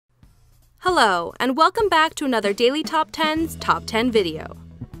Hello, and welcome back to another Daily Top 10's Top 10 video.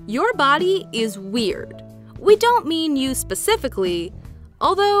 Your body is weird. We don't mean you specifically,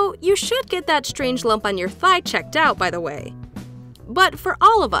 although you should get that strange lump on your thigh checked out, by the way. But for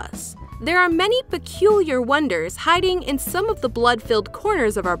all of us, there are many peculiar wonders hiding in some of the blood-filled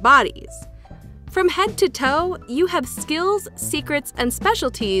corners of our bodies. From head to toe, you have skills, secrets, and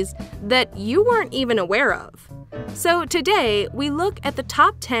specialties that you weren't even aware of. So today, we look at the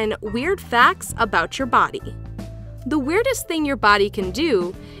top 10 weird facts about your body. The weirdest thing your body can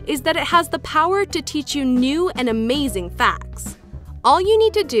do is that it has the power to teach you new and amazing facts. All you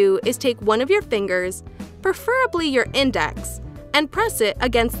need to do is take one of your fingers, preferably your index, and press it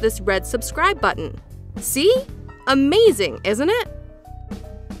against this red subscribe button. See? Amazing, isn't it?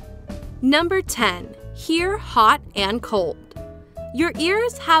 Number 10. Hear hot and cold. Your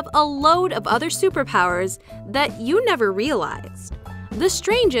ears have a load of other superpowers that you never realized. The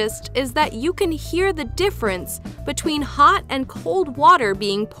strangest is that you can hear the difference between hot and cold water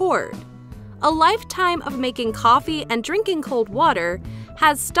being poured. A lifetime of making coffee and drinking cold water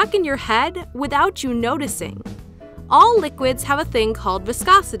has stuck in your head without you noticing. All liquids have a thing called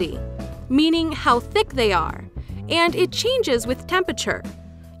viscosity, meaning how thick they are, and it changes with temperature.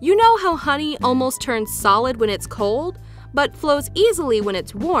 You know how honey almost turns solid when it's cold, but flows easily when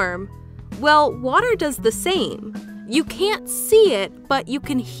it's warm? Well, water does the same. You can't see it, but you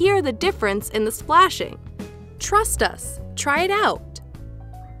can hear the difference in the splashing. Trust us, try it out.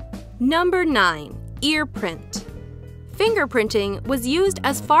 Number 9. Ear print. Fingerprinting was used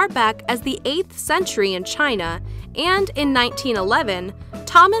as far back as the 8th century in China, and in 1911,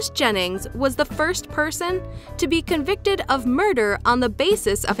 Thomas Jennings was the first person to be convicted of murder on the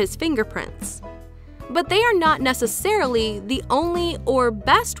basis of his fingerprints. But they are not necessarily the only or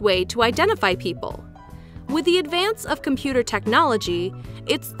best way to identify people. With the advance of computer technology,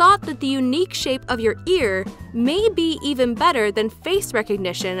 it's thought that the unique shape of your ear may be even better than face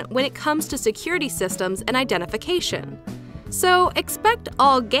recognition when it comes to security systems and identification. So expect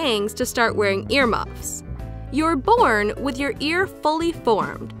all gangs to start wearing earmuffs. You're born with your ear fully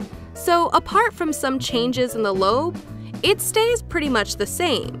formed, so apart from some changes in the lobe, it stays pretty much the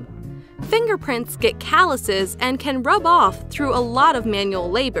same. Fingerprints get calluses and can rub off through a lot of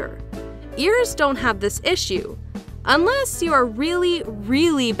manual labor. Ears don't have this issue, unless you are really,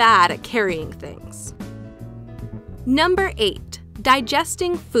 really bad at carrying things. Number 8.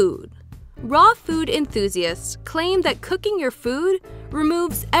 Digesting food. Raw food enthusiasts claim that cooking your food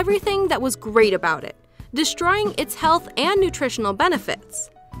removes everything that was great about it, destroying its health and nutritional benefits.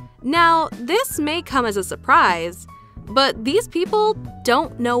 Now, this may come as a surprise, but these people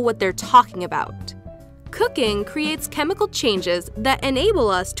don't know what they're talking about. Cooking creates chemical changes that enable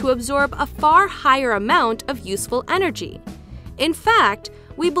us to absorb a far higher amount of useful energy. In fact,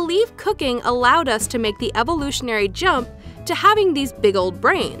 we believe cooking allowed us to make the evolutionary jump to having these big old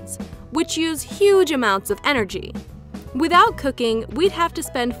brains, which use huge amounts of energy. Without cooking, we'd have to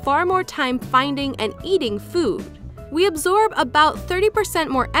spend far more time finding and eating food. We absorb about 30%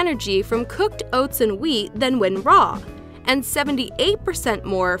 more energy from cooked oats and wheat than when raw, and 78%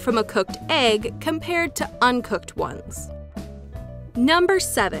 more from a cooked egg compared to uncooked ones. Number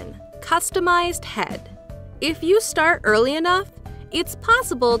 7. Customized head. If you start early enough, it's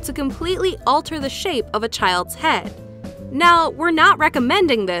possible to completely alter the shape of a child's head. Now, we're not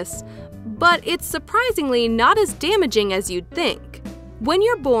recommending this, but it's surprisingly not as damaging as you'd think. When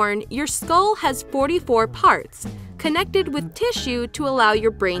you're born, your skull has 44 parts, connected with tissue to allow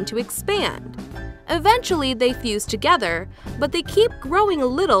your brain to expand. Eventually, they fuse together, but they keep growing a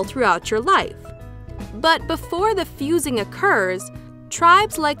little throughout your life. But before the fusing occurs,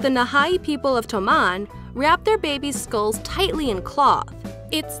 tribes like the Nahai people of Toman wrap their babies' skulls tightly in cloth.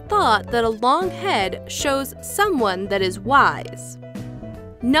 It's thought that a long head shows someone that is wise.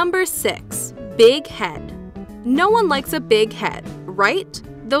 Number 6. Big head. No one likes a big head, right?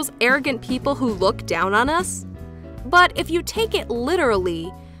 Those arrogant people who look down on us? But if you take it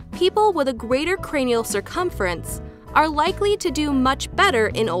literally, people with a greater cranial circumference are likely to do much better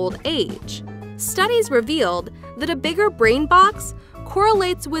in old age. Studies revealed that a bigger brain box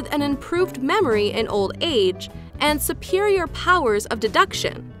correlates with an improved memory in old age and superior powers of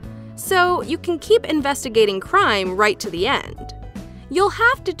deduction. So you can keep investigating crime right to the end. You'll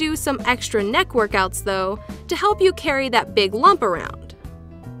have to do some extra neck workouts though to help you carry that big lump around.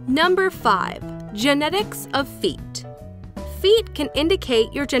 Number 5. Genetics of feet. Feet can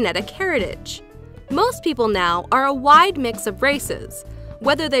indicate your genetic heritage. Most people now are a wide mix of races,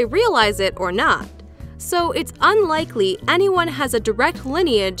 whether they realize it or not, so it's unlikely anyone has a direct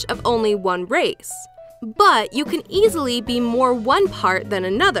lineage of only one race. But you can easily be more one part than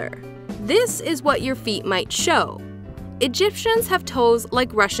another. This is what your feet might show. Egyptians have toes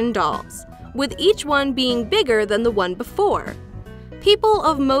like Russian dolls, with each one being bigger than the one before. People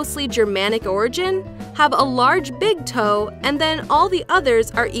of mostly Germanic origin have a large big toe, and then all the others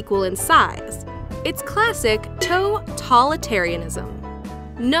are equal in size. It's classic toe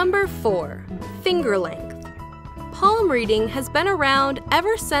totalitarianism. Number 4. Finger length. Palm reading has been around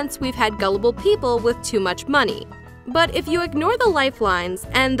ever since we've had gullible people with too much money. But if you ignore the lifelines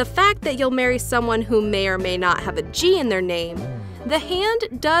and the fact that you'll marry someone who may or may not have a G in their name, the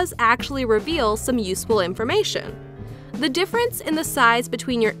hand does actually reveal some useful information. The difference in the size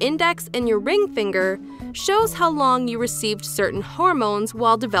between your index and your ring finger shows how long you received certain hormones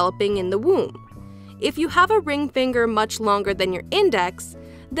while developing in the womb. If you have a ring finger much longer than your index,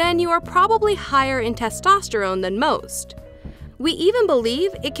 then you are probably higher in testosterone than most. We even believe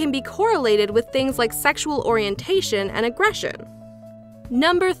it can be correlated with things like sexual orientation and aggression.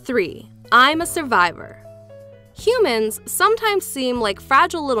 Number 3. I'm a survivor. Humans sometimes seem like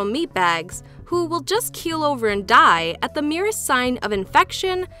fragile little meatbags who will just keel over and die at the merest sign of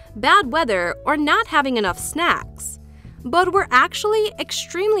infection, bad weather, or not having enough snacks. But we're actually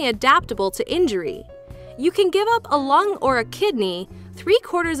extremely adaptable to injury. You can give up a lung or a kidney,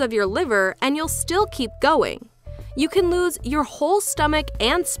 3/4 of your liver, and you'll still keep going. You can lose your whole stomach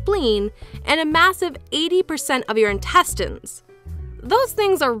and spleen and a massive 80% of your intestines. Those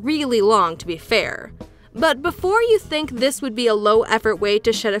things are really long, to be fair. But before you think this would be a low-effort way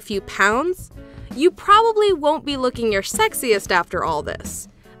to shed a few pounds, you probably won't be looking your sexiest after all this.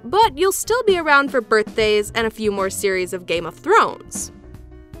 But you'll still be around for birthdays and a few more series of Game of Thrones.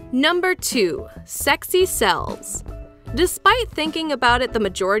 Number 2. Sexy cells. Despite thinking about it the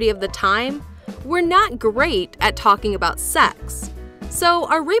majority of the time, we're not great at talking about sex. So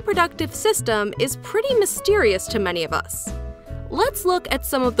our reproductive system is pretty mysterious to many of us. Let's look at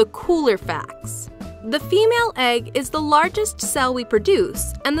some of the cooler facts. The female egg is the largest cell we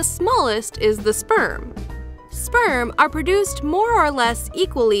produce, and the smallest is the sperm. Sperm are produced more or less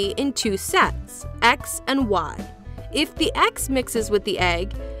equally in 2 sets, X and Y. If the X mixes with the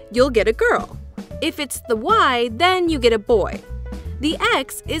egg, you'll get a girl. If it's the Y, then you get a boy. The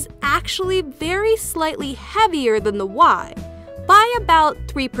X is actually very slightly heavier than the Y, by about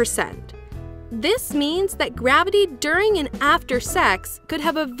 3%. This means that gravity during and after sex could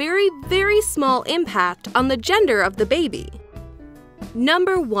have a very, very small impact on the gender of the baby.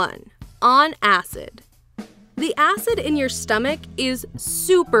 Number 1. On acid. The acid in your stomach is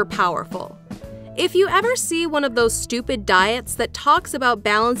super powerful. If you ever see one of those stupid diets that talks about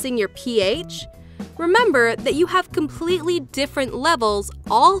balancing your pH, remember that you have completely different levels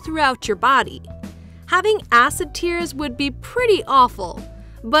all throughout your body. Having acid tears would be pretty awful,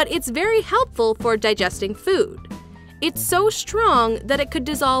 but it's very helpful for digesting food. It's so strong that it could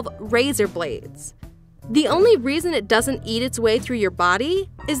dissolve razor blades. The only reason it doesn't eat its way through your body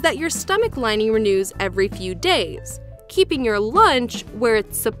is that your stomach lining renews every few days, keeping your lunch where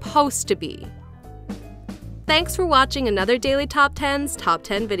it's supposed to be. Thanks for watching another Daily Top 10's Top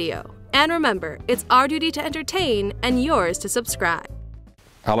 10 video. And remember, it's our duty to entertain and yours to subscribe.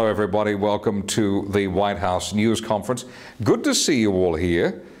 Hello everybody, welcome to the White House News Conference. Good to see you all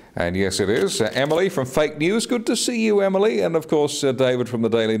here. And yes, it is. Emily from Fake News, good to see you, Emily. And of course, David from the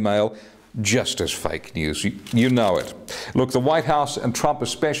Daily Mail, just as fake news. You know it. Look, the White House and Trump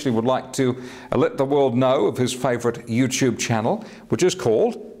especially would like to let the world know of his favorite YouTube channel, which is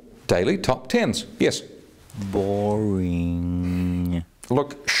called Daily Top 10s. Yes. Boring.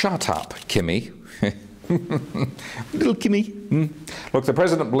 Look, shut up, Kimmy. Little Kimmy. Look, the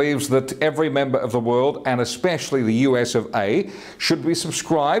president believes that every member of the world, and especially the US of A, should be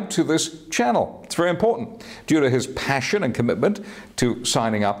subscribed to this channel. It's very important. Due to his passion and commitment to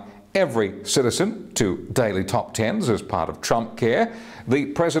signing up every citizen to Daily Top 10s as part of Trump Care, the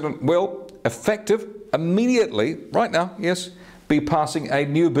president will, effective immediately, right now, yes, be passing a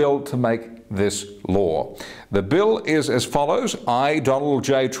new bill to make this law. The bill is as follows. I, Donald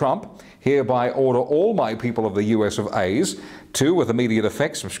J. Trump, hereby order all my people of the US of A's to, with immediate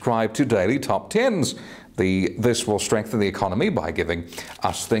effect, subscribe to Daily Top 10s. This will strengthen the economy by giving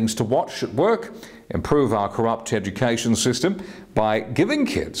us things to watch at work, improve our corrupt education system by giving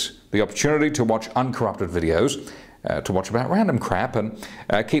kids the opportunity to watch uncorrupted videos, to watch about random crap, and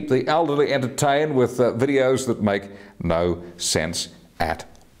keep the elderly entertained with videos that make no sense at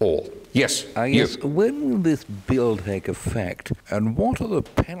all. Yes. Yes. When will this bill take effect, and what are the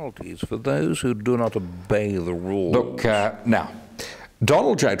penalties for those who do not obey the rules? Look, now,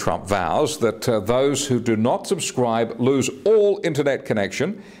 Donald J. Trump vows that those who do not subscribe lose all internet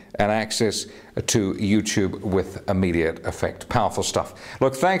connection, and access to YouTube with immediate effect. Powerful stuff.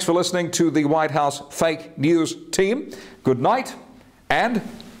 Look, thanks for listening to the White House Fake News team. Good night and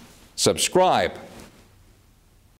subscribe.